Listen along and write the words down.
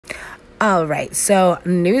All right, so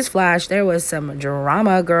newsflash, there was some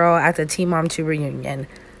drama, girl, at the Teen Mom 2 reunion.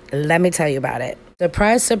 Let me tell you about it.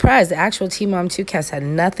 Surprise, surprise, the actual Teen Mom 2 cast had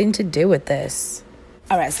nothing to do with this.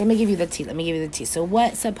 All right, so let me give you the tea. So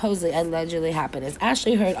what supposedly allegedly happened is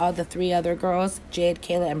Ashley heard all the three other girls, Jade,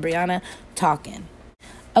 KAIL, and Brianna, talking.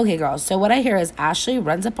 Okay, girls, so what I hear is Ashley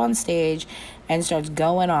runs up on stage and starts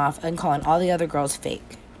going off and calling all the other girls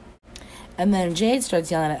fake. And then Jade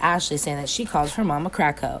starts yelling at Ashley, saying that she calls her mom a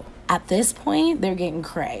crack hoe. At this point, they're getting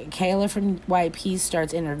cray. Kayla from YP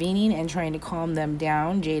starts intervening and trying to calm them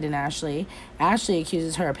down, Jade and Ashley. Ashley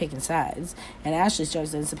accuses her of picking sides, and Ashley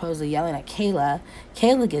starts then supposedly yelling at Kayla.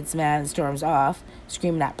 Kayla gets mad and storms off,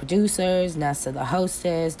 screaming at producers, Nessa the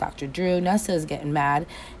hostess, Dr. Drew. Nessa is getting mad.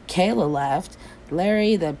 Kayla left.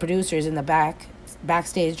 Larry, the producer, is in the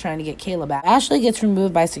backstage trying to get Kayla back. Ashley gets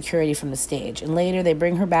removed by security from the stage, and later they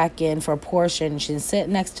bring her back in for a portion. She's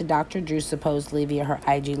sitting next to Dr. Drew, supposedly via her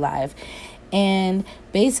IG Live. And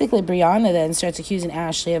basically, Brianna then starts accusing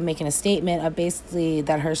Ashley of making a statement of basically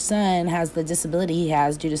that her son has the disability he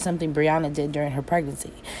has due to something Brianna did during her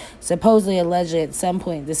pregnancy. Supposedly, allegedly, at some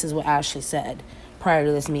point, this is what Ashley said prior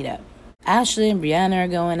to this meetup. Ashley and Brianna are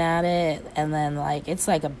going at it, and then, it's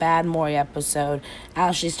like a bad Maury episode.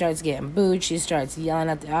 Ashley starts getting booed. She starts yelling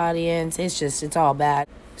at the audience. It's all bad.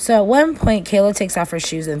 So at one point, Kayla takes off her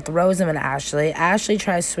shoes and throws them at Ashley. Ashley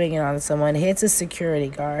tries swinging on someone, hits a security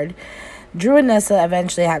guard. Drew and Nessa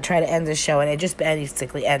eventually try to end the show, and it just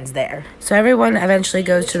basically ends there. So everyone eventually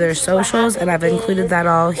goes to their socials, and I've included that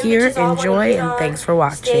all here. Enjoy, and thanks for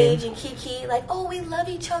watching. Stage and Kiki, oh, we love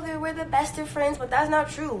each other, we're the best of friends, but that's not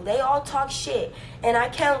true. They all talk shit, and I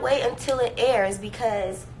can't wait until it airs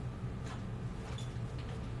because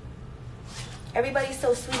everybody's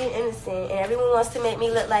so sweet and innocent, and everyone wants to make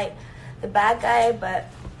me look like the bad guy, but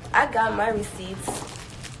I got my receipts.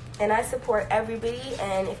 And I support everybody,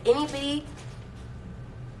 and if anybody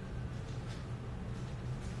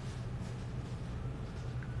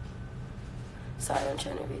sorry, I'm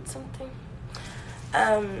trying to read something.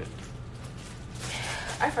 I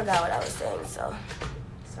forgot what I was saying, so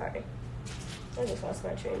sorry. I just lost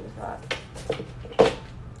my train of thought.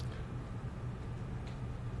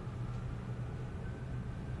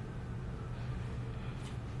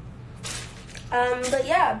 But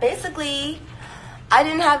yeah, basically I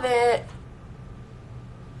didn't have it.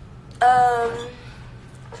 How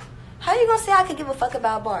you gonna say I could give a fuck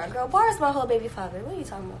about Bar? Girl, Bar is my whole baby father. What are you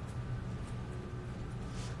talking about?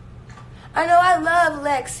 I know I love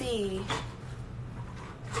Lexi.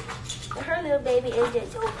 Her little baby is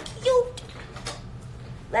just so cute.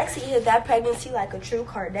 Lexi hid that pregnancy like a true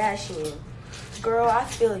Kardashian. Girl, I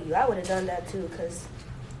feel you. I would have done that too, because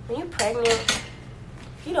when you're pregnant,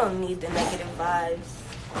 you don't need the negative vibes.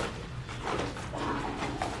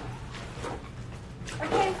 I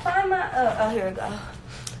can't find my oh, here we go.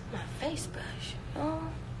 My face brush. Oh.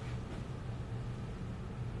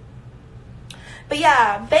 But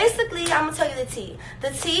yeah, basically I'm gonna tell you the tea. The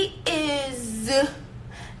tea is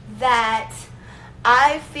that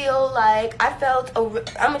I feel like I'm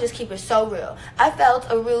gonna just keep it so real. I felt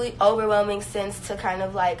a really overwhelming sense to kind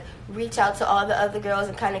of reach out to all the other girls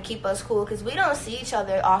and kind of keep us cool, because we don't see each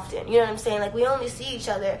other often. You know what I'm saying? We only see each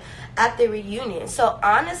other at the reunion. So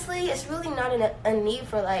honestly, it's really not a need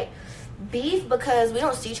for beef, because we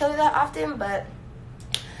don't see each other that often. But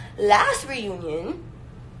last reunion,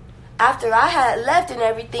 after I had left and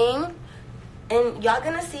everything, and y'all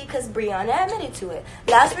gonna see because Brianna admitted to it.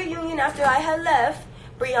 Last reunion after I had left,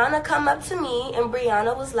 Brianna come up to me, and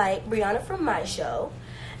Brianna from my show,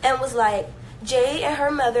 and was like, Jade and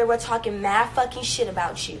her mother were talking mad fucking shit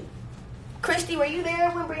about you. Christy, were you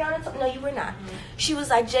there when Brianna no, you were not. Mm-hmm. She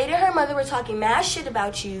was like, Jade and her mother were talking mad shit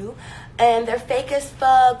about you, and they're fake as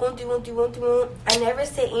fuck. I never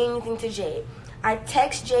said anything to Jade. I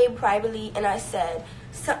text Jade privately, and I said,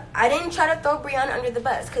 so I didn't try to throw Brianna under the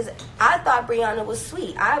bus, because I thought Brianna was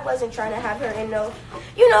sweet. I wasn't trying to have her in no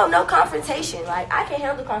confrontation. I can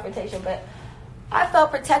handle confrontation, but I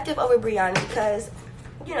felt protective over Brianna because,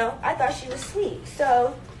 I thought she was sweet.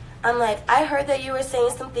 So I'm like, I heard that you were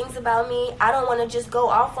saying some things about me. I don't want to just go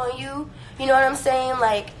off on you. You know what I'm saying?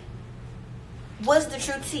 What's the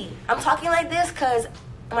true tea? I'm talking like this because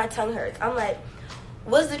my tongue hurts. I'm like,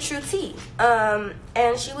 what's the true tea? And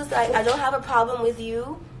she was like, I don't have a problem with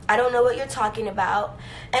you. I don't know what you're talking about.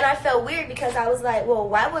 And I felt weird because I was like, well,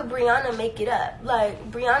 why would Brianna make it up?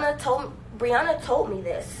 Brianna told me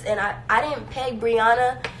this, and I didn't peg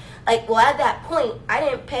Brianna. At that point, I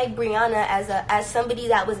didn't peg Brianna as somebody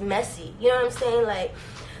that was messy. You know what I'm saying?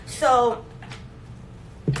 So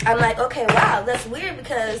I'm like, okay, wow, that's weird,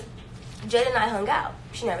 because Jade and I hung out.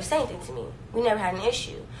 She never said anything to me. We never had an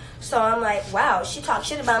issue. So I'm like, wow, she talked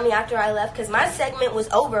shit about me after I left because my segment was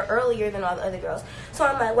over earlier than all the other girls. So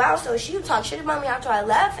I'm like, wow, so she talked shit about me after I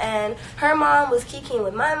left, and her mom was kikiing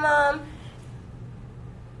with my mom.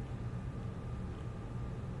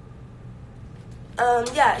 I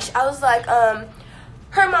was like,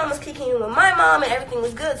 her mom was kikiing with my mom and everything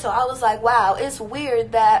was good. So I was like, wow, it's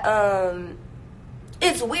weird that all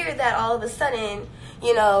of a sudden,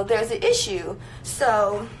 you know, there's an issue.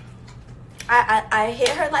 So I hit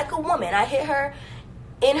her like a woman. I hit her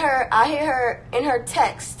in her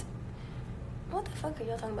text. What the fuck are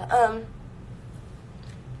y'all talking about?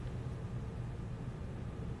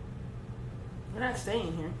 We're not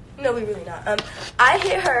staying here. No, we really not. I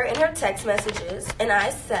hit her in her text messages, and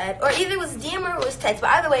I said, or either it was DM or it was text, but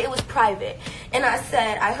either way, it was private. And I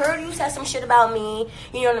said, I heard you said some shit about me.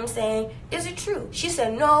 You know what I'm saying? Is it true? She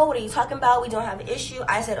said, no. What are you talking about? We don't have an issue.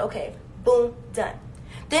 I said, okay. Boom. Done.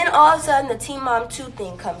 Then all of a sudden, the Teen Mom 2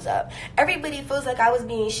 thing comes up. Everybody feels like I was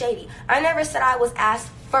being shady. I never said I was asked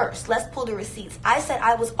first. Let's pull the receipts. I said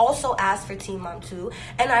I was also asked for Teen Mom 2,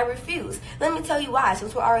 and I refused. Let me tell you why,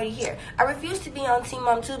 since we're already here. I refused to be on Teen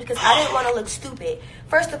Mom 2 because I didn't want to look stupid.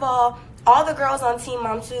 First of all the girls on Teen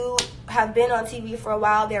Mom 2 have been on TV for a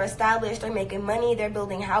while. They're established. They're making money. They're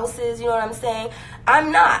building houses. You know what I'm saying?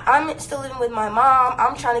 I'm not. I'm still living with my mom.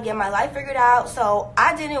 I'm trying to get my life figured out. So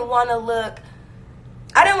I didn't want to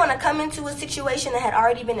come into a situation that had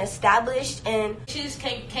already been established, and she just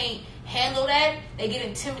can't handle that. They get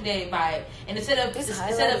intimidated by it, and instead of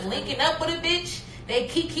linking up with a bitch, they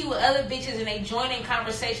kiki with other bitches and they join in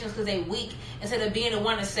conversations because they weak instead of being the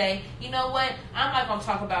one to say, you know what, I'm not gonna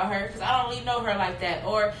talk about her because I don't really know her like that.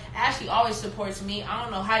 Or Ashley always supports me. I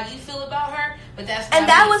don't know how you feel about her, but that's and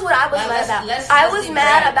that was what I was mad about. I was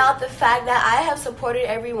mad about the fact that I have supported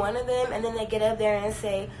every one of them, and then they get up there and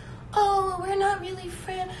say, oh, we're not really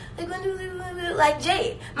friends. Like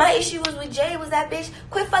Jade. My issue was with Jade was that bitch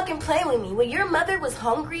quit fucking playing with me. When your mother was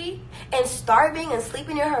hungry and starving and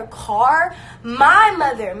sleeping in her car, my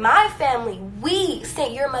mother, my family, we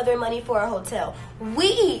sent your mother money for a hotel.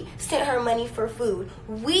 We sent her money for food.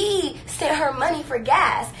 We sent her money for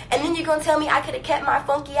gas. And then you're going to tell me I could have kept my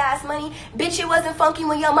funky ass money? Bitch, it wasn't funky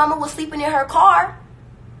when your mama was sleeping in her car.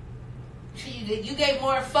 You gave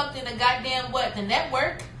more fuck than the goddamn what? The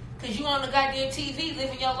network? Because you on the goddamn TV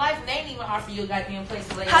living your life and they ain't even offer you a goddamn place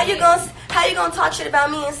to lay How you gonna talk shit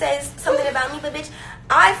about me and say something about me? But bitch,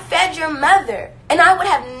 I fed your mother. And I would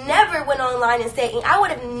have never went online and said, I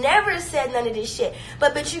would have never said none of this shit.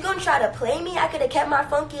 But bitch, you gonna try to play me? I could have kept my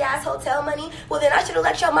funky ass hotel money. Well, then I should have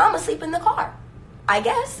let your mama sleep in the car. I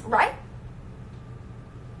guess, right?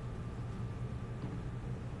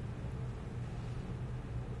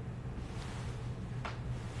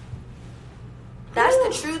 That's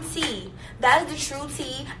the true tea. That is the true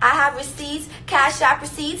tea. I have receipts, Cash App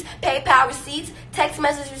receipts, PayPal receipts, text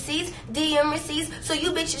message receipts, DM receipts. So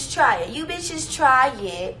you bitches try it. You bitches try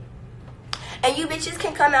it. And you bitches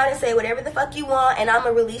can come out and say whatever the fuck you want, and I'm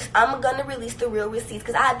gonna release the real receipts,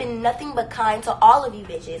 because I have been nothing but kind to all of you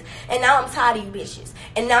bitches. And now I'm tired of you bitches.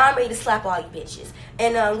 And now I'm ready to slap all you bitches.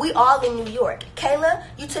 And we all in New York. Kayla,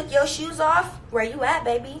 you took your shoes off. Where you at,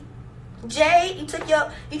 baby? Jade, you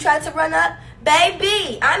tried to run up.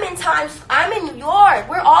 Baby, I'm in New York.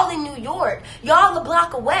 We're all in New York. Y'all a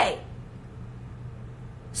block away.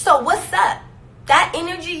 So what's up? That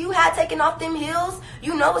energy you had taking off them heels,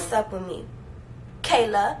 you know what's up with me.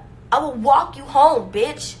 Kayla, I will walk you home,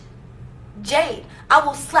 bitch. Jade, I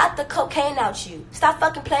will slap the cocaine out you. Stop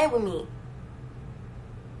fucking playing with me.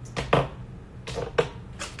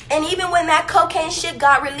 And even when that cocaine shit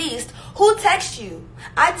got released, who texted you?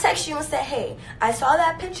 I text you and said, hey, I saw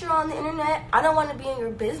that picture on the internet. I don't want to be in your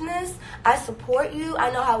business. I support you.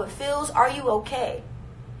 I know how it feels. Are you okay?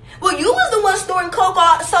 Well, you was the one storing coke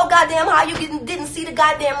so goddamn high you didn't see the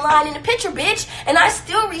goddamn line in the picture, bitch. And I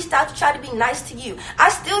still reached out to try to be nice to you. I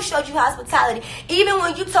still showed you hospitality. Even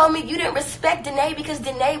when you told me you didn't respect Danae because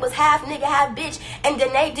Danae was half nigga, half bitch. And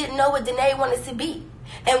Danae didn't know what Danae wanted to be.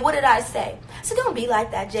 And what did I say? So don't be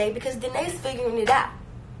like that, Jay, because Danae's figuring it out.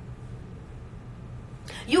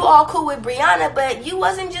 You all cool with Brianna, but you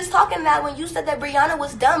wasn't just talking that when you said that Brianna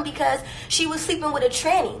was dumb because she was sleeping with a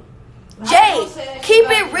tranny. Jade, keep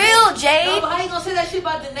it real, Jade. No, but how you gonna say that shit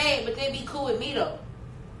about Danae, but then be cool with me, though?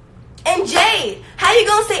 And Jade, how you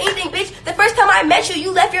gonna say anything, bitch? The first time I met you,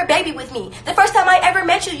 you left your baby with me. The first time I ever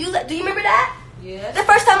met you, do you remember that? Yes. The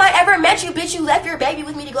first time I ever met you, bitch, you left your baby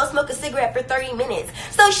with me to go smoke a cigarette for 30 minutes.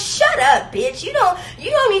 So shut up, bitch. You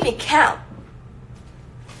don't even count.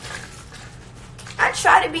 I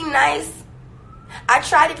try to be nice. I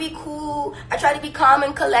try to be cool. I try to be calm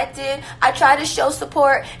and collected. I try to show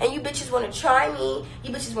support. And you bitches want to try me.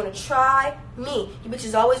 You bitches want to try me. You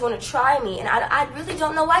bitches always want to try me. And I really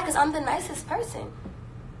don't know why, because I'm the nicest person.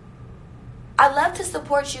 I love to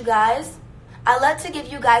support you guys. I love to give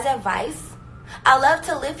you guys advice. I love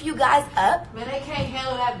to lift you guys up. Man, they can't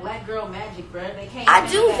handle that black girl magic, bro. They can't. I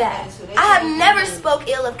do that. I have never spoke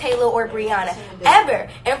ill of KAIL or Brianna, ever.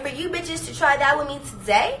 And for you bitches to try that with me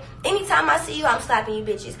today, anytime I see you, I'm slapping you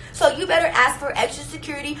bitches. So you better ask for extra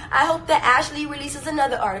security. I hope that Ashley releases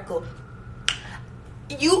another article.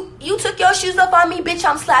 You took your shoes up on me, bitch,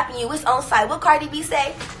 I'm slapping you. It's on site. What Cardi B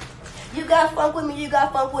say? You got funk with me, you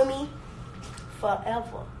got funk with me.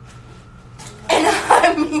 Forever. And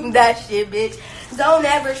I mean that shit, bitch. Don't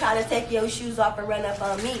ever try to take your shoes off and run up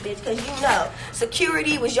on me, bitch. Because you know,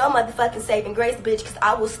 security was your motherfucking saving grace, bitch. Because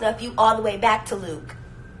I will snuff you all the way back to Luke.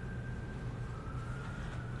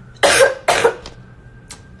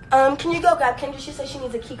 Can you go grab Kendra? She said she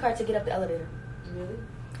needs a key card to get up the elevator. Really?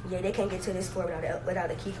 Yeah, they can't get to this floor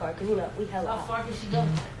without a key card. Because, you know, we hella How hot. far can she go?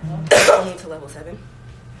 Only to level 7.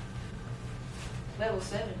 Level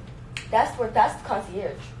 7. That's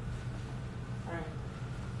concierge. Alright.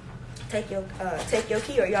 Take your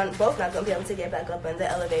key, or y'all both not gonna be able to get back up in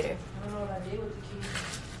the elevator. I don't know what I did with the key.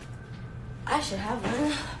 I should have one. She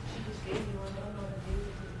just gave me one. I don't know what I did with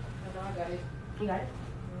it. I know I got it. You got it?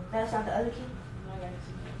 That's not the other key? No, I got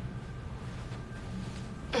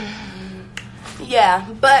it. Yeah,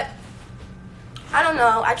 but I don't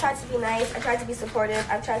know. I tried to be nice. I tried to be supportive.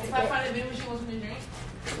 I tried to If I get. find a vending machine wants me to drink.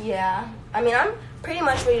 Yeah. I mean, I'm pretty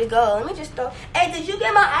much ready to go. Let me just throw. Hey, did you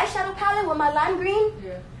get my eyeshadow palette with my lime green?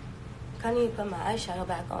 Yeah. I need to put my eyeshadow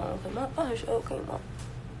back on. Put my eyeshadow came on.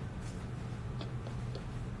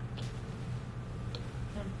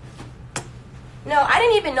 No, I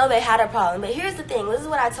didn't even know they had a problem. But here's the thing. This is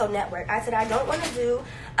what I told Network. I said, I don't want to do.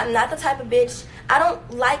 I'm not the type of bitch. I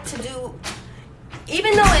don't like to do.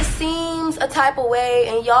 Even though it seems a type of way,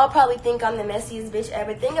 and y'all probably think I'm the messiest bitch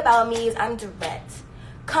ever, thing about me is I'm direct.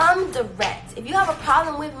 Come direct. If you have a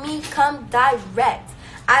problem with me, come direct.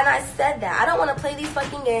 And I said that. I don't want to play these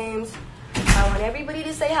fucking games. I want everybody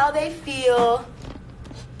to say how they feel.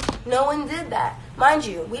 No one did that. Mind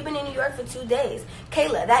you, we've been in New York for 2 days.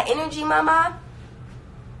 Kayla, that energy, mama,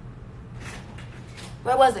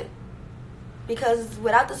 where was it? Because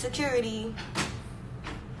without the security,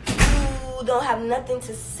 you don't have nothing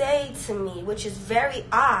to say to me, which is very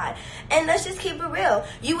odd. And let's just keep it real.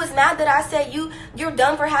 You was mad that I said you're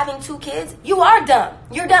dumb for having 2 kids. You are dumb.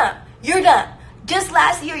 You're dumb. You're dumb. Just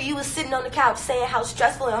last year, you was sitting on the couch saying how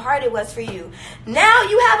stressful and hard it was for you. Now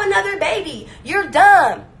you have another baby. You're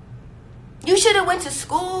dumb. You should have went to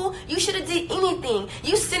school. You should have did anything.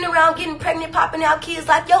 You sitting around getting pregnant, popping out kids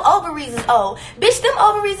like your ovaries is old. Bitch, them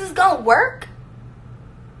ovaries is gonna work.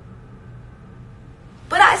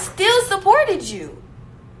 But I still supported you.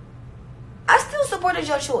 I still supported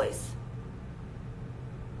your choice.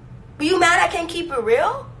 But you mad I can't keep it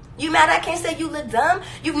real? You mad I can't say you look dumb?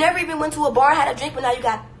 You've never even went to a bar, had a drink, but now you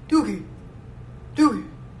got dookie. Dookie.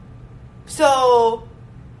 So,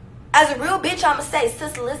 as a real bitch, I'ma say,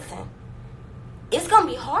 sis, listen. It's gonna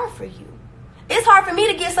be hard for you. It's hard for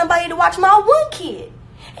me to get somebody to watch my 1 kid.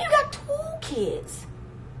 And you got 2 kids.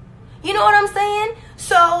 You know what I'm saying?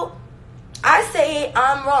 So, I say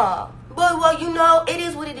I'm wrong. But, well, you know, it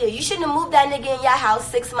is what it is. You shouldn't have moved that nigga in your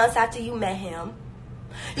house 6 months after you met him.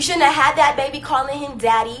 You shouldn't have had that baby calling him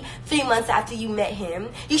daddy 3 months after you met him.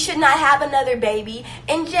 You should not have another baby.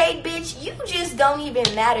 And Jade, bitch, you just don't even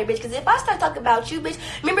matter, bitch. Because if I start talking about you, bitch,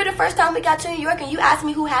 remember the first time we got to New York and you asked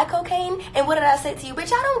me who had cocaine? And what did I say to you?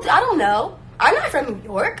 Bitch, I don't know. I'm not from New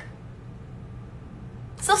York.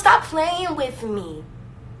 So stop playing with me.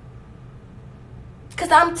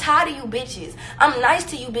 Because I'm tired of you bitches. I'm nice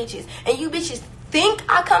to you bitches. And you bitches think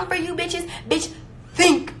I come for you bitches. Bitch,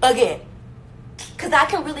 think again. Because I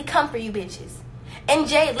can really come for you bitches. And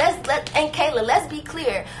Jade, and Kayla, let's be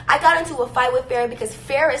clear. I got into a fight with Farrah because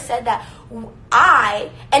Farrah said that I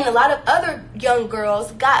and a lot of other young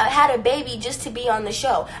girls had a baby just to be on the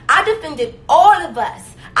show. I defended all of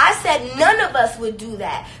us. I said none of us would do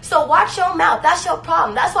that. So watch your mouth. That's your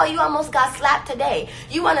problem. That's why you almost got slapped today.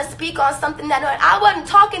 You want to speak on something that I wasn't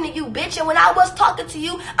talking to you, bitch. And when I was talking to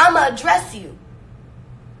you, I'ma address you.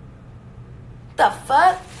 The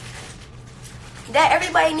fuck? That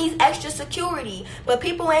everybody needs extra security. But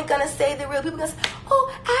people ain't gonna say the real. People gonna say,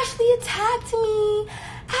 oh, Ashley attacked me.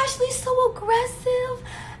 Ashley's so aggressive.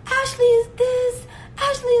 Ashley is this.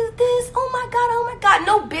 Ashley is this. Oh my God, oh my God.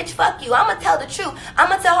 No, bitch, fuck you. I'm going to tell the truth. I'm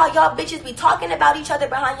going to tell how y'all bitches be talking about each other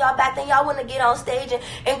behind y'all back. Then y'all want to get on stage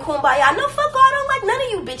and kumbaya. No, fuck all. I don't like none of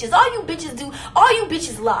you bitches. All you bitches do, all you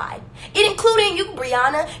bitches lie. It including you,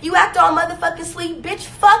 Brianna. You act all motherfucking sweet, bitch.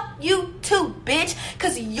 Fuck you too, bitch.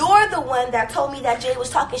 Because you're the one that told me that Jade was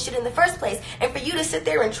talking shit in the first place. And for you to sit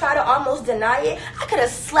there and try to almost deny it, I could have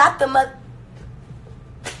slapped the mother.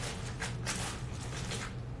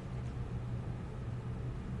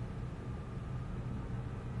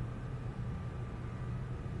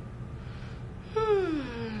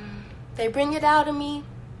 They bring it out of me.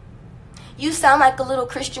 You sound like a little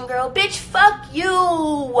Christian girl. Bitch, fuck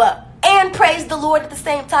you. And praise the Lord at the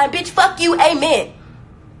same time. Bitch, fuck you. Amen.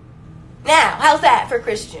 Now, how's that for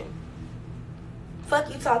Christian?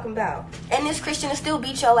 Fuck you talking about. And this Christian will still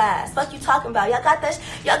beat your ass. Fuck you talking about. Y'all got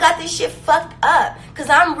this shit fucked up. Because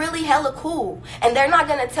I'm really hella cool. And they're not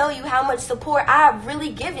going to tell you how much support I've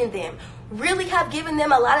really given them. Really have given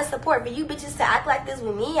them a lot of support. For you bitches to act like this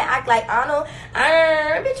with me and act like I don't,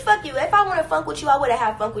 bitch, fuck you. If I want to funk with you, I would have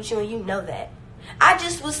had funk with you, and you know that. I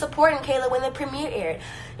just was supporting Kayla when the premiere aired.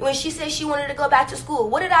 When she said she wanted to go back to school,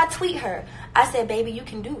 what did I tweet her? I said, baby, you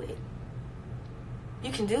can do it.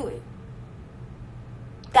 You can do it.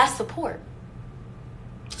 That's support.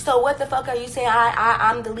 So what the fuck are you saying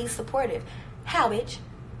I'm the least supportive? How, bitch?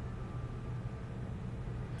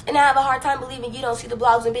 And I have a hard time believing you don't see the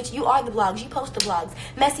blogs. And, bitch, you are the blogs. You post the blogs.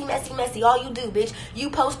 Messy, messy, messy. All you do, bitch. You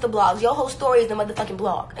post the blogs. Your whole story is the motherfucking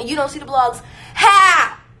blog. And you don't see the blogs.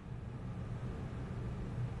 How?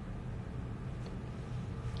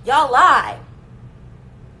 Y'all lie.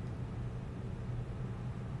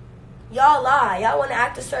 Y'all lie. Y'all want to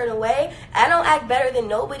act a certain way. I don't act better than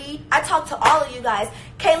nobody. I talk to all of you guys.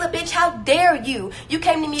 Kayla, bitch, how dare you? You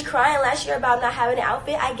came to me crying last year about not having an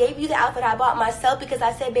outfit. I gave you the outfit I bought myself because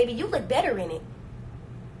I said, baby, you look better in it.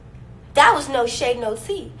 That was no shade, no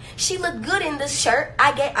tea. She looked good in the shirt.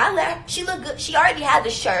 She looked good. She already had the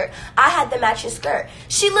shirt. I had the matching skirt.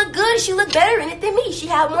 She looked good. She looked better in it than me. She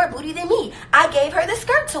had more booty than me. I gave her the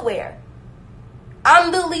skirt to wear.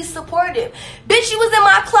 I'm the least supportive. Bitch, you was in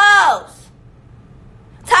my clothes.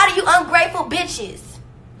 Tired of you ungrateful bitches.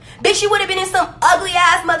 Bitch, you would have been in some ugly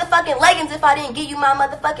ass motherfucking leggings if I didn't give you my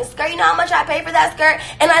motherfucking skirt. You know how much I paid for that skirt?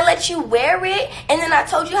 And I let you wear it? And then I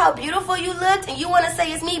told you how beautiful you looked and you want to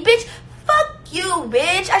say it's me? Bitch, fuck you,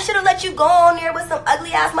 bitch. I should have let you go on there with some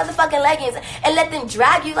ugly ass motherfucking leggings and let them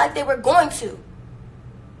drag you like they were going to.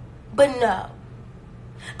 But no.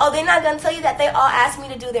 Oh, they're not going to tell you that they all asked me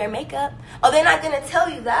to do their makeup. Oh, they're not going to tell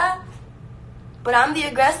you that. But I'm the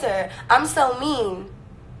aggressor. I'm so mean.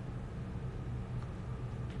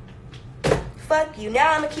 Fuck you.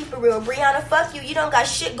 Now I'm going to keep it real. Brianna, fuck you. You don't got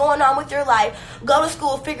shit going on with your life. Go to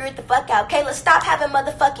school, figure it the fuck out. Kayla, stop having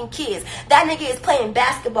motherfucking kids. That nigga is playing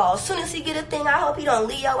basketball. As soon as he get a thing, I hope he don't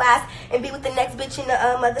leave your ass and be with the next bitch in the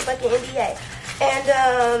motherfucking NBA.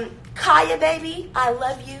 And Kaya, baby, I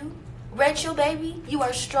love you. Rachel, baby, you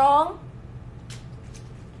are strong.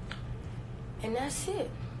 And that's it.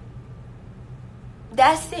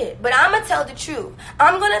 That's it. But I'm going to tell the truth.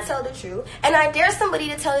 I'm going to tell the truth. And I dare somebody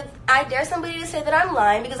to say that I'm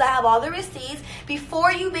lying because I have all the receipts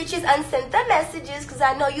before you bitches unsent the messages because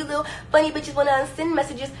I know you little funny bitches want to unsend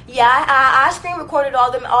messages. Yeah, I screen recorded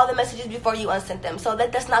all the messages before you unsent them. So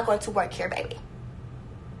that's not going to work here, baby.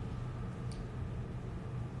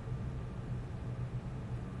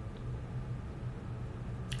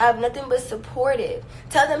 I have nothing but supportive.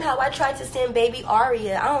 Tell them how I tried to send baby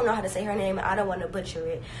Aria. I don't know how to say her name. I don't want to butcher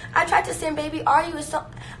it. I tried to send baby Aria.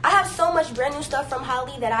 I have so much brand new stuff from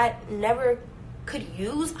Holly that I never could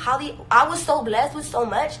use. Holly, I was so blessed with so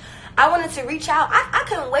much. I wanted to reach out. I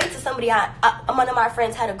couldn't wait till somebody, one of my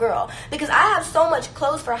friends had a girl. Because I have so much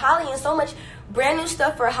clothes for Holly and so much brand new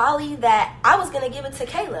stuff for Holly that I was going to give it to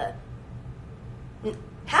Kayla.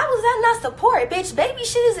 How was that not support? Bitch, baby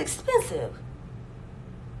shit is expensive.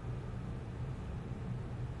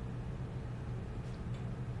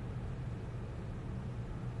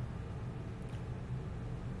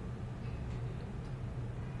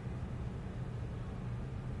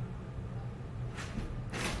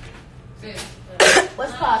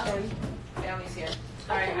 What's poppin'? Family's here.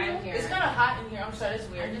 Sorry, I'm here. It's kind of hot in here. I'm sorry, it's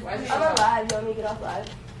weird. I'm on live. You want me to get off live?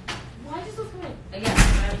 Why just come in? Yeah,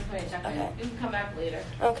 I'm just going to check Okay. in. You can come back later.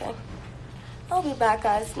 Okay. I'll be back,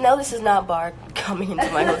 guys. No, this is not Bar coming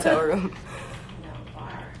into my hotel room. No,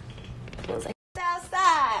 bar. It was like,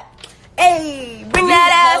 outside. Hey, bring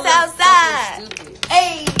that ass outside.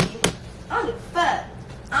 Hey. I don't give a fuck.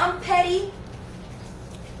 I'm petty.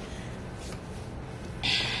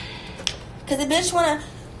 Because the bitch want to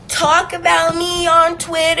talk about me on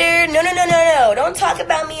Twitter. No. Don't talk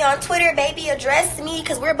about me on Twitter, baby. Address me,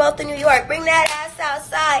 because we're both in New York. Bring that ass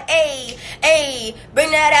outside. Ayy.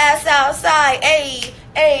 Bring that ass outside. Ayy.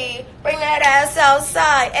 Bring that ass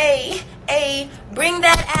outside. Ayy. Bring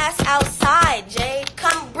that ass outside, Jade.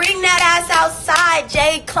 Come bring that ass outside,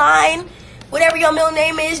 Jade Cline. Whatever your middle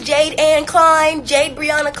name is, Jade Ann Cline, Jade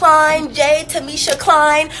Brianna Cline, Jade Tamisha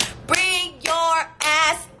Cline. Bring your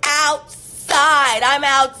ass outside. I'm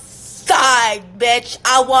outside, bitch.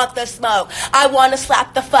 I want the smoke. I want to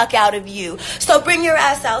slap the fuck out of you. So bring your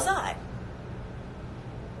ass outside.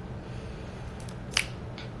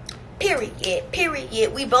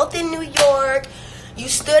 Period. We both in New York. You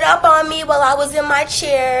stood up on me while I was in my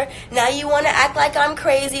chair. Now you want to act like I'm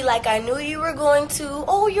crazy, like I knew you were going to.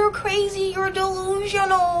 Oh, you're crazy. You're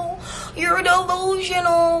delusional.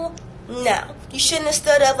 No, you shouldn't have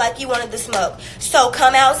stood up like you wanted to smoke. So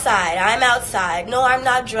come outside. I'm outside. No, I'm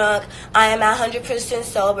not drunk. I am 100%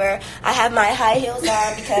 sober. I have my high heels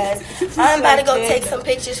on because I'm about to go take some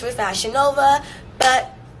pictures for Fashion Nova. But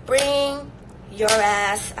bring your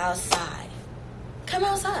ass outside. Come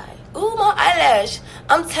outside. Ooh, my eyelash.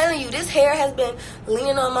 I'm telling you, this hair has been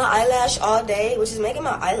leaning on my eyelash all day, which is making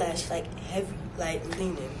my eyelash, like, heavy, like,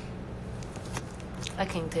 leaning. I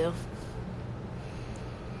can't tell.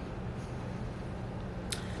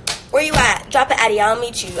 Where you at? Drop it, Addy. I'll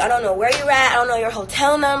meet you. I don't know where you at. I don't know your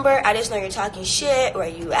hotel number. I just know you're talking shit. Where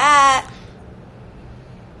you at?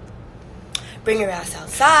 Bring your ass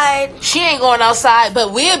outside. She ain't going outside,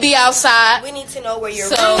 but we'll be outside. We need to know where your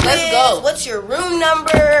So, room let's is. go. What's your room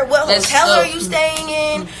number? What Let's hotel go. are you staying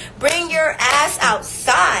in? Bring your ass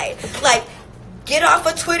outside. Like, get off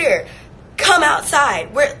of Twitter. Come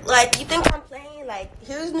outside. We're like, you think I'm playing? Like,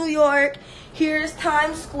 here's New York. Here's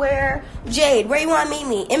Times Square. Jade, where you want to meet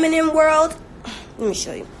me? Eminem World? Let me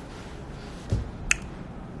show you.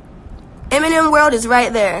 Eminem World is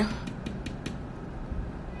right there.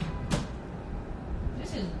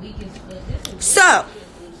 So,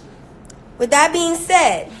 with that being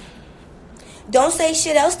said, don't say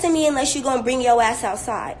shit else to me unless you're going to bring your ass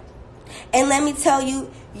outside. And let me tell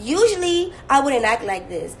you, usually I wouldn't act like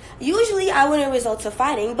this. Usually I wouldn't resort to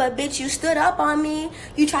fighting, but bitch, you stood up on me.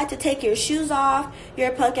 You tried to take your shoes off.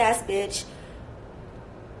 You're a punk ass bitch.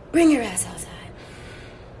 Bring your ass outside.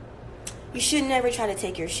 You should never try to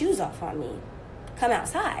take your shoes off on me. Come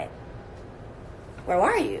outside. Where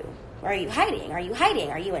are you? Where are you hiding? Are you hiding?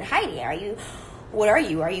 Are you in hiding? What are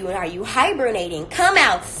you? Are you hibernating? Come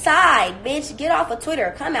outside, bitch. Get off of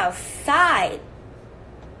Twitter. Come outside.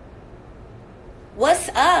 What's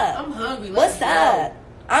up? I'm hungry. What's up?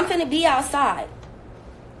 I'm finna be outside.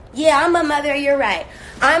 Yeah, I'm a mother. You're right.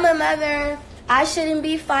 I'm a mother. I shouldn't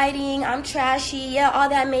be fighting. I'm trashy. Yeah, all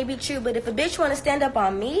that may be true. But if a bitch want to stand up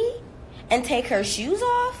on me and take her shoes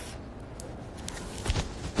off,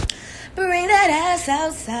 bring that ass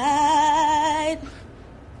outside.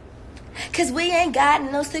 Cause we ain't got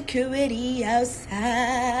no security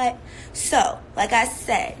outside. So, like I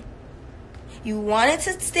said, you wanted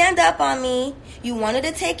to stand up on me. You wanted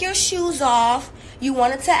to take your shoes off. You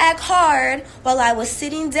wanted to act hard while I was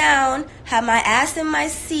sitting down, had my ass in my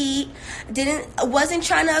seat. We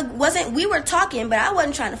were talking, but I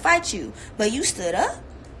wasn't trying to fight you. But you stood up.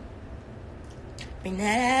 Bring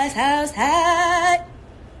that ass outside.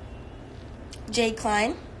 Jade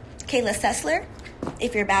Cline, Kayla Sessler,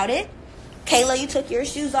 if you're about it. Kayla, you took your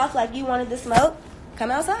shoes off like you wanted to smoke. Come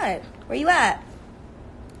outside. Where you at?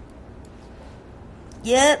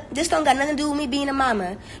 Yep, this don't got nothing to do with me being a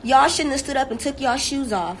mama. Y'all shouldn't have stood up and took y'all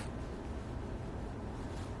shoes off.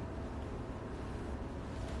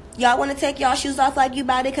 Y'all want to take y'all shoes off like you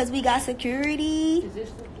about it because we got security?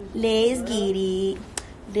 Let's get it.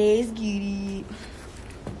 Let's get it.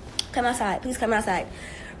 Come outside. Please come outside.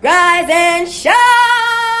 Rise and shine.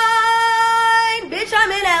 Bitch,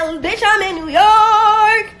 I'm in New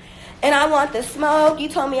York. And I want the smoke. You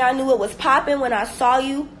told me I knew it was popping when I saw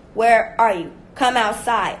you. Where are you? Come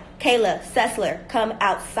outside. Kayla Sessler, come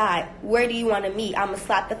outside. Where do you want to meet? I'm going to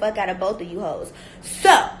slap the fuck out of both of you hoes. So,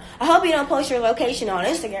 I hope you don't post your location on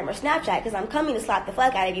Instagram or Snapchat because I'm coming to slap the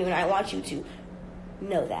fuck out of you and I want you to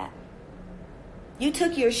know that. You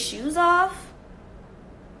took your shoes off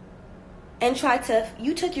and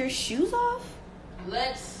you took your shoes off?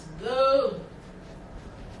 Let's go.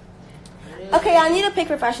 Okay, I need to pick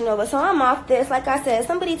Fashion Nova, so I'm off this. Like I said,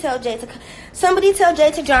 somebody tell Jade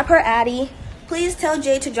to drop her Addy. Please tell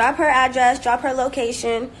Jade to drop her address, drop her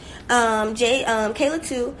location. Kayla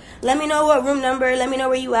too. Let me know what room number. Let me know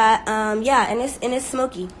where you at. Yeah, and it's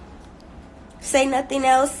smoky. Say nothing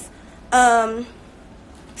else.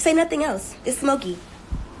 Say nothing else. It's smoky.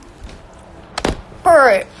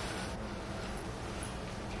 Alright.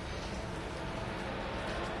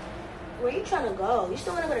 Where you trying to go? You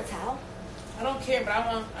still want to go to Tao? I don't care, but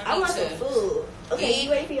I I need want some to food. Okay, eat,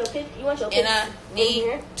 you ready for your pitch? You want your pitch? and I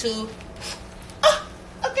need to.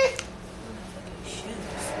 Okay.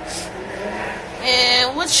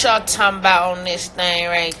 And what y'all talking about on this thing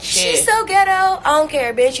right here? She's so ghetto. I don't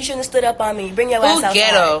care, bitch. You shouldn't have stood up on me. Bring your ass outside.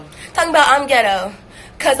 Ghetto? Talking about I'm ghetto.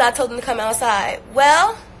 Because I told them to come outside.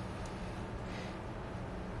 Well.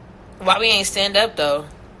 Why we ain't stand up, though?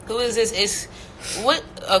 Who is this? It's... What?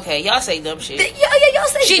 Okay, y'all say dumb shit. Y'all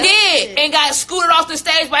say she dumb did shit. And got scooted off the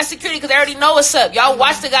stage by security because they already know what's up. Y'all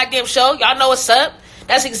watch the goddamn show. Y'all know what's up.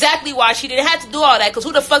 That's exactly why she didn't have to do all that. Because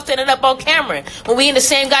who the fuck standing up on camera when we in the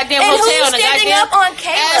same goddamn and hotel in who's a standing goddamn up on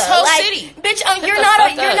KAIL? asshole Like, city? Bitch,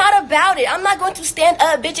 you're not about it. I'm not going to stand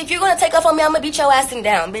up, bitch. If you're going to take off on me, I'm gonna beat your ass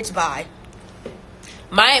down, bitch. Bye.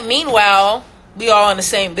 Meanwhile, we all in the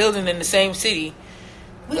same building in the same city.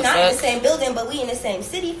 We not in the same building, but we in the same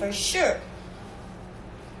city for sure.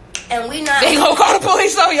 And we not. They gonna call the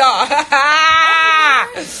police on y'all.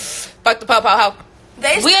 Fuck the pop.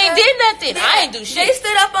 We ain't did nothing. I ain't do shit. They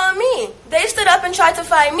stood up on me. They stood up and tried to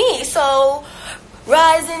fight me. So,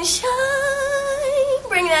 rise and shine.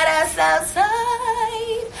 Bring that ass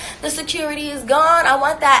outside. The security is gone. I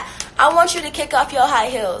want that. I want you to kick off your high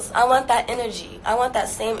heels. I want that energy. I want that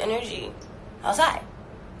same energy outside.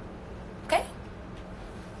 Okay?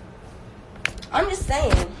 I'm just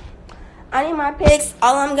saying. I need my picks.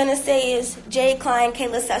 All I'm gonna say is Jade Cline,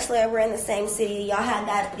 KAIL, we're in the same city. Y'all had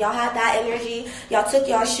that energy. Y'all took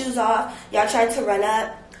y'all shoes off. Y'all tried to run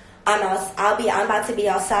up. I'm about to be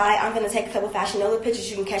outside. I'm gonna take a couple Fashion Nova pictures.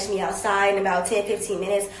 You can catch me outside in about 10-15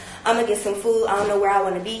 minutes. I'm gonna get some food. I don't know where I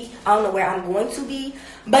want to be. I don't know where I'm going to be.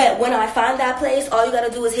 But when I find that place, all you gotta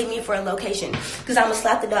do is hit me for a location. Cause I'm gonna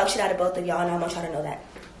slap the dog shit out of both of y'all, and I want y'all to know that.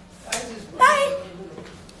 Bye.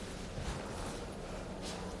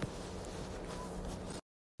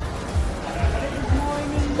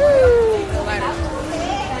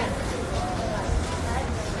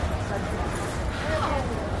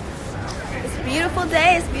 It's a beautiful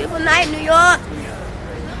day. It's a beautiful night, New York.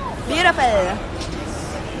 Beautiful.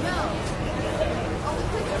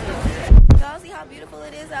 Y'all see how beautiful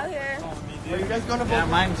it is out here? Are you guys gonna vote? Yeah,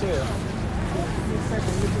 mine too.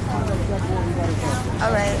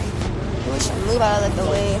 Alright. We should move out of the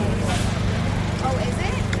way. Oh, is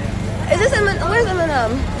it? Is this Eminem? Where's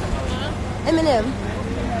Eminem? Eminem.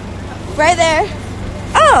 Right there.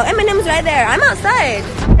 Oh, Eminem's right there. I'm outside.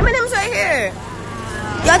 Eminem's right here.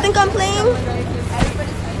 Y'all think I'm playing?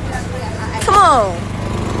 Come on.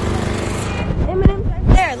 Eminem's right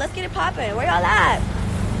there. Let's get it popping. Where y'all at?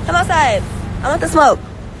 Come outside. I want the smoke.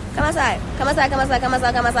 Come outside. Come outside. Come outside. Come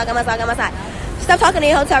outside. Come outside. Come outside. Come outside. Stop talking in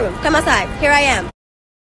your hotel room. Come outside. Here I am.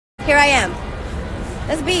 Here I am.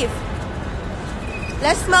 Let's beef.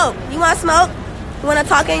 Let's smoke. You want smoke? You want to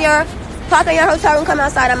talk in your hotel room? Come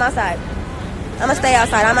outside. I'm outside. I'm going to stay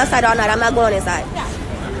outside. I'm outside all night. I'm not going inside.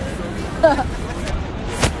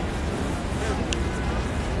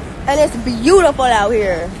 And it's beautiful out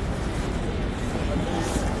here.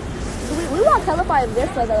 We walked hella far this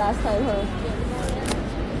way the last time, huh?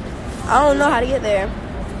 I don't know how to get there.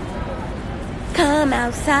 Come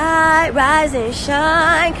outside, rise and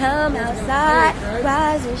shine. Come outside,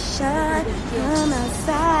 rise and shine. Come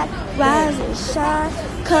outside, rise and shine.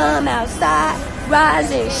 Come outside,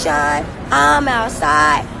 rise and shine. I'm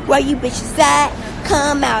outside. Where you bitches at?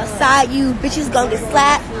 Come outside, you bitches gonna get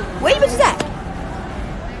slapped. Where you bitches at?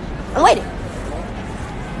 I'm waiting.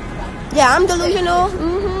 Yeah, I'm delusional.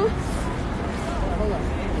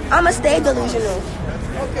 I'ma stay delusional.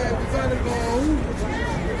 Okay, we gotta go.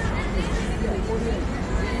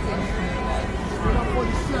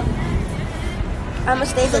 I'ma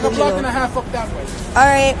stay It's like a block and a delusional. half up that way.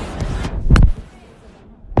 Alright.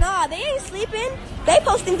 Nah, they ain't sleeping. They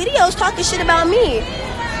posting videos talking shit about me.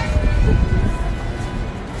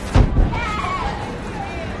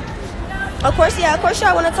 Of course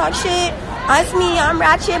y'all wanna talk shit. It's me, I'm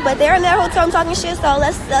ratchet, but they're in their hotel room talking shit, so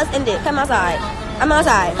let's end it. Come outside. I'm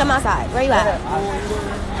outside. Come outside. Where you at?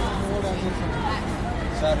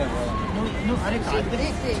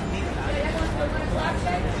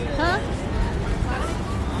 Huh?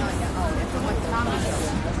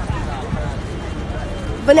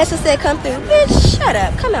 Vanessa said come through. Bitch, shut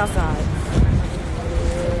up. Come outside.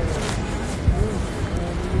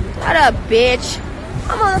 Shut up, bitch.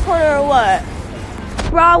 I'm on the corner of what?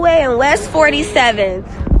 Broadway and West 47th.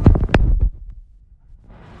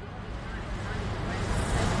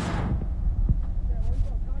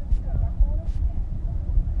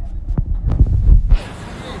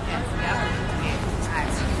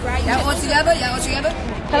 Y'all all together? Y'all all together?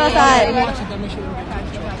 Come outside.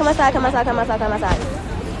 Come outside, come outside, come outside, come outside.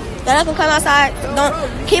 Y'all not gonna come outside?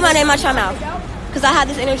 Don't keep my name out your mouth. Because I had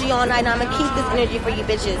this energy all night and I'm gonna keep this energy for you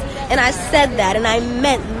bitches. And I said that and I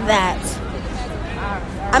meant that.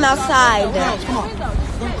 I'm outside. Come on.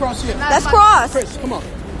 Let's cross here. Let's cross. Chris, come on. 2?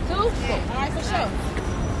 All right, for sure.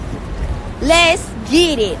 Let's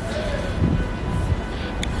get it.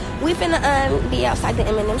 We finna be outside the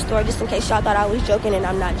M&M store just in case y'all thought I was joking, and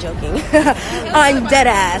I'm not joking. I'm dead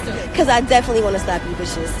ass. Because I definitely want to slap you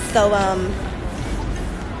bitches. So, Let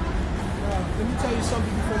me tell you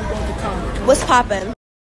something before we go into town. what's poppin'?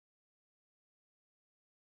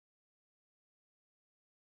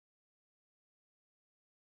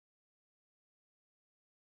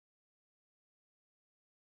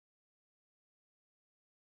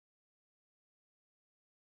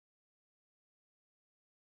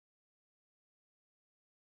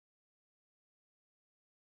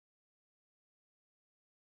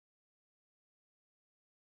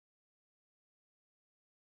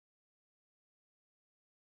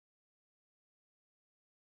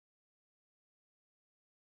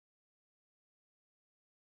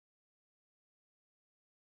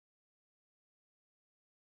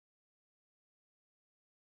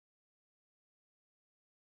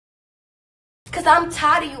 Because I'm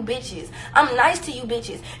tired of you bitches. I'm nice to you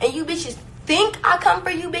bitches. And you bitches think I come for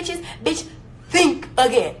you bitches. Bitch, think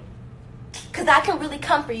again. Because I can really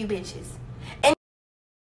come for you bitches. And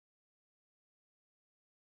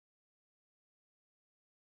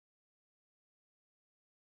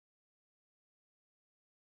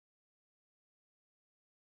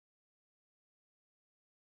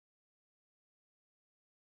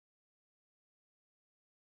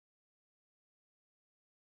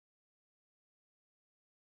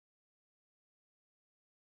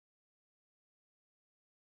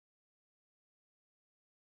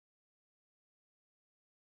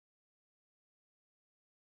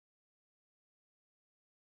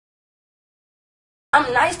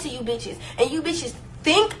I'm nice to you bitches. And you bitches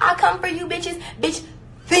think I come for you bitches. Bitch,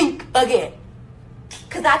 think again.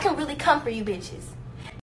 Because I can really come for you bitches.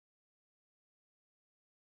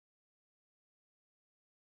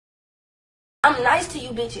 I'm nice to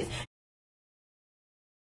you bitches.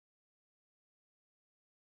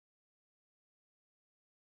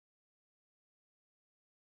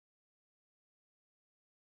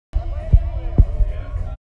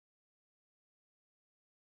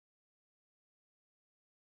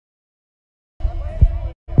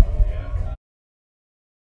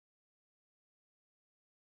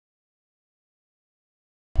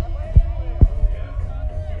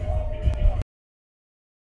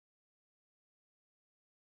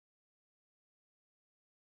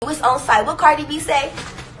 It's on site. What Cardi B say?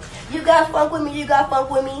 You got funk with me, you got funk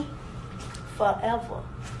with me forever.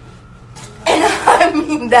 And I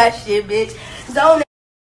mean that shit, bitch. Zone.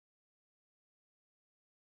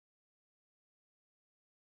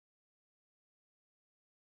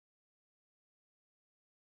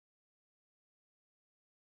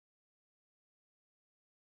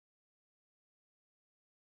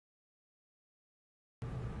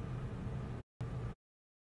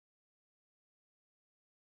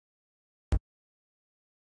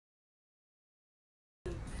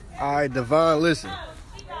 All right, Devon, listen.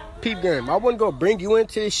 Peep game. I wasn't going to bring you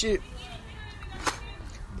into this shit,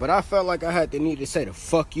 but I felt like I had the need to say the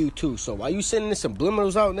fuck you too. So while you sending this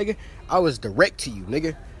subliminals out, nigga, I was direct to you,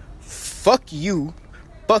 nigga. Fuck you.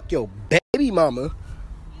 Fuck your baby mama.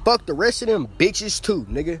 Fuck the rest of them bitches too,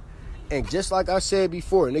 nigga. And just like I said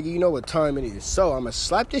before, nigga, you know what time it is. So I'm going to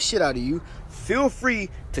slap this shit out of you. Feel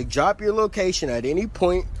free to drop your location at any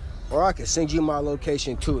point, or I can send you my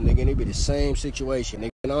location too, nigga. And it be the same situation, nigga.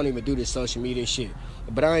 And I don't even do this social media shit.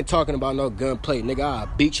 But I ain't talking about no gunplay, nigga. I'll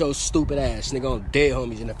beat your stupid ass, nigga, on dead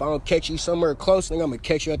homies. And if I don't catch you somewhere close, nigga, I'm gonna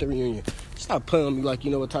catch you at the reunion. Stop playing on me like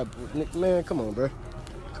you know what type of... Man, come on, bro.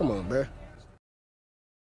 Come on, bro.